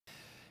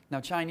Now,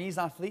 Chinese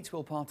athletes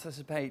will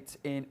participate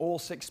in all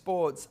 6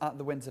 sports at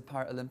the Winter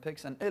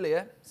Paralympics, and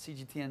earlier,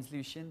 CGTN's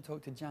Liu Xin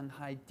talked to Zhang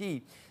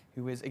Haidi,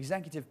 who is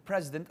Executive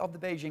President of the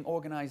Beijing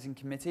Organising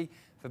Committee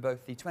for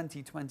both the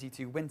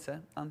 2022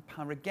 Winter and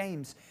Para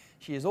Games.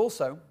 She is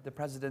also the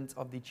President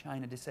of the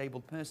China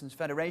Disabled Persons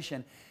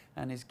Federation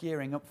and is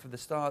gearing up for the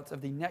start of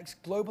the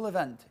next global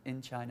event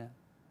in China.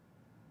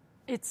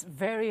 It's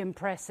very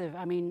impressive.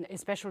 I mean,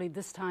 especially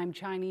this time,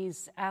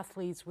 Chinese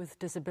athletes with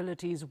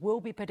disabilities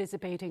will be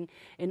participating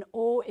in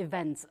all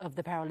events of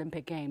the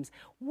Paralympic Games.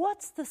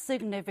 What's the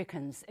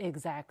significance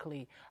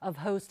exactly of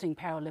hosting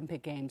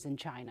Paralympic Games in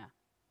China?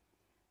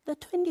 The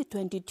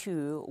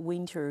 2022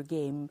 Winter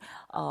Game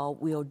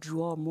will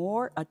draw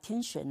more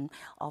attention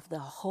of the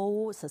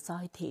whole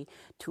society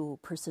to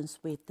persons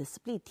with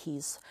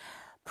disabilities,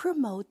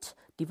 promote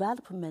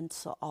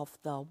development of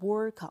the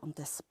work on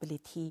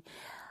disability,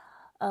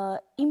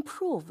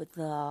 improve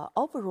the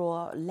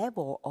overall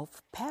level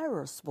of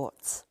para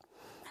sports,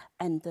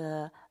 and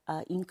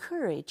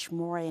encourage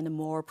more and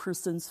more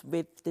persons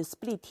with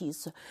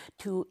disabilities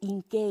to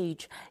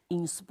engage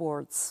in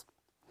sports.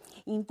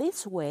 In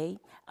this way,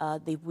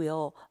 they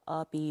will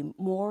be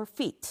more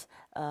fit,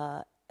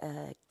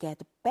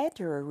 get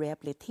better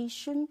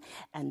rehabilitation,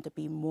 and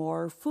be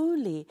more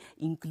fully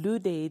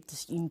included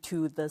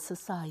into the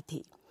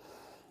society.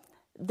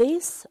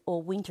 These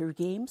Winter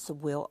Games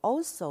will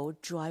also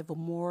drive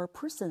more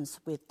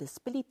persons with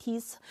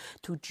disabilities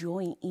to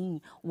join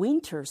in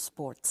winter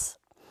sports,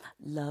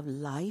 love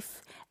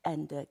life,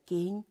 and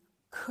gain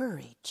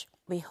courage.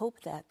 We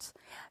hope that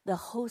the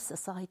whole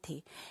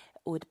society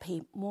would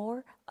pay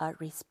more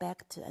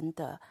respect and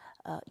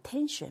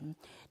attention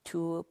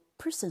to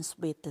persons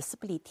with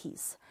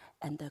disabilities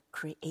and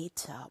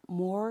create a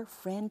more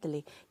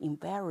friendly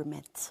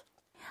environment.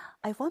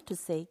 I want to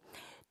say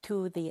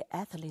to the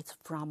athletes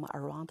from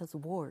around the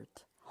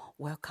world,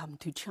 welcome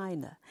to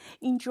China.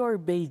 Enjoy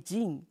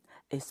Beijing,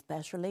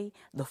 especially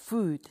the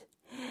food,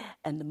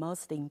 and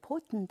most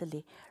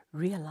importantly,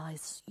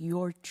 realize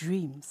your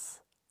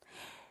dreams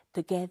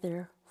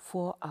together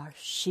for our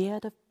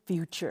shared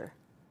future.